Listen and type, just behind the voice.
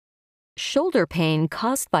Shoulder pain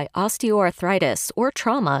caused by osteoarthritis or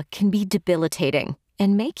trauma can be debilitating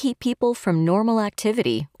and may keep people from normal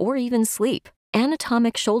activity or even sleep.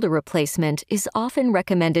 Anatomic shoulder replacement is often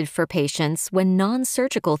recommended for patients when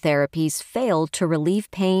non-surgical therapies fail to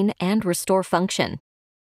relieve pain and restore function.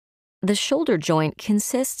 The shoulder joint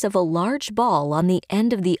consists of a large ball on the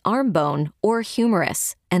end of the arm bone or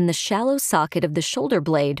humerus and the shallow socket of the shoulder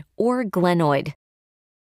blade or glenoid.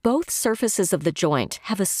 Both surfaces of the joint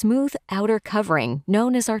have a smooth outer covering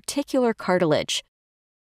known as articular cartilage.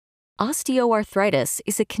 Osteoarthritis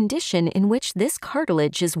is a condition in which this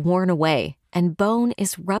cartilage is worn away and bone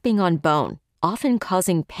is rubbing on bone, often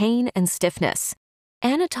causing pain and stiffness.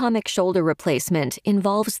 Anatomic shoulder replacement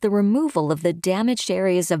involves the removal of the damaged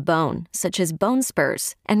areas of bone, such as bone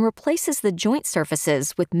spurs, and replaces the joint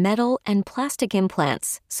surfaces with metal and plastic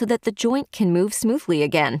implants so that the joint can move smoothly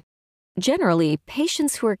again. Generally,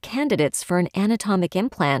 patients who are candidates for an anatomic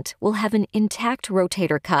implant will have an intact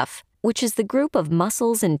rotator cuff, which is the group of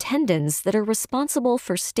muscles and tendons that are responsible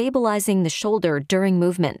for stabilizing the shoulder during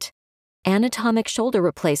movement. Anatomic shoulder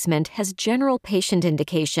replacement has general patient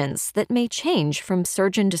indications that may change from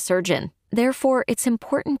surgeon to surgeon. Therefore, it's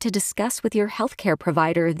important to discuss with your healthcare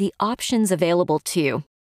provider the options available to you.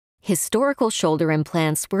 Historical shoulder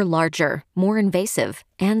implants were larger, more invasive,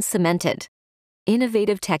 and cemented.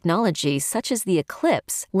 Innovative technology such as the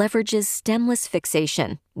Eclipse leverages stemless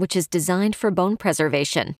fixation, which is designed for bone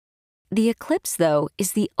preservation. The Eclipse, though,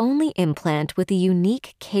 is the only implant with a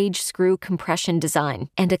unique cage screw compression design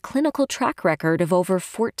and a clinical track record of over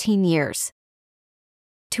 14 years.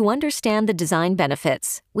 To understand the design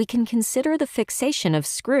benefits, we can consider the fixation of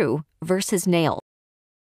screw versus nail.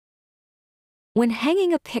 When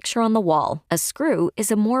hanging a picture on the wall, a screw is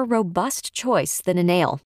a more robust choice than a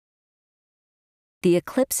nail. The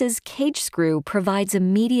Eclipse's cage screw provides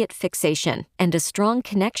immediate fixation and a strong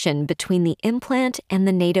connection between the implant and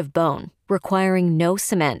the native bone, requiring no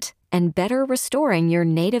cement and better restoring your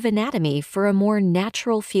native anatomy for a more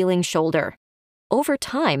natural-feeling shoulder. Over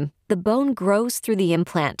time, the bone grows through the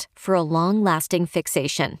implant for a long-lasting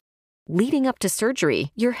fixation. Leading up to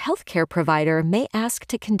surgery, your healthcare provider may ask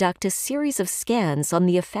to conduct a series of scans on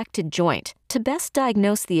the affected joint to best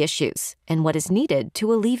diagnose the issues and what is needed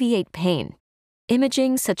to alleviate pain.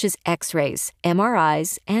 Imaging such as X-rays,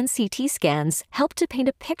 MRIs, and CT scans help to paint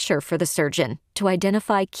a picture for the surgeon to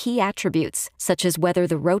identify key attributes such as whether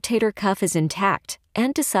the rotator cuff is intact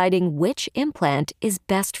and deciding which implant is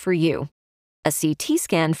best for you. A CT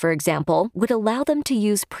scan, for example, would allow them to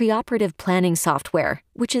use preoperative planning software,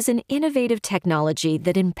 which is an innovative technology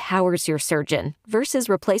that empowers your surgeon versus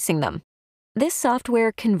replacing them. This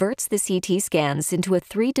software converts the CT scans into a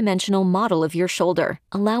three-dimensional model of your shoulder,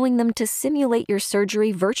 allowing them to simulate your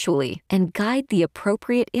surgery virtually and guide the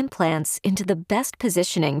appropriate implants into the best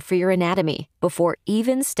positioning for your anatomy before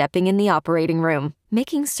even stepping in the operating room,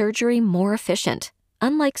 making surgery more efficient,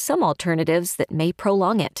 unlike some alternatives that may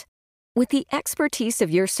prolong it. With the expertise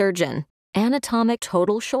of your surgeon, anatomic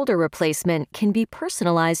total shoulder replacement can be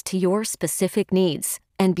personalized to your specific needs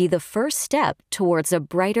and be the first step towards a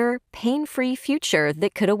brighter, pain-free future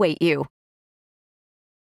that could await you.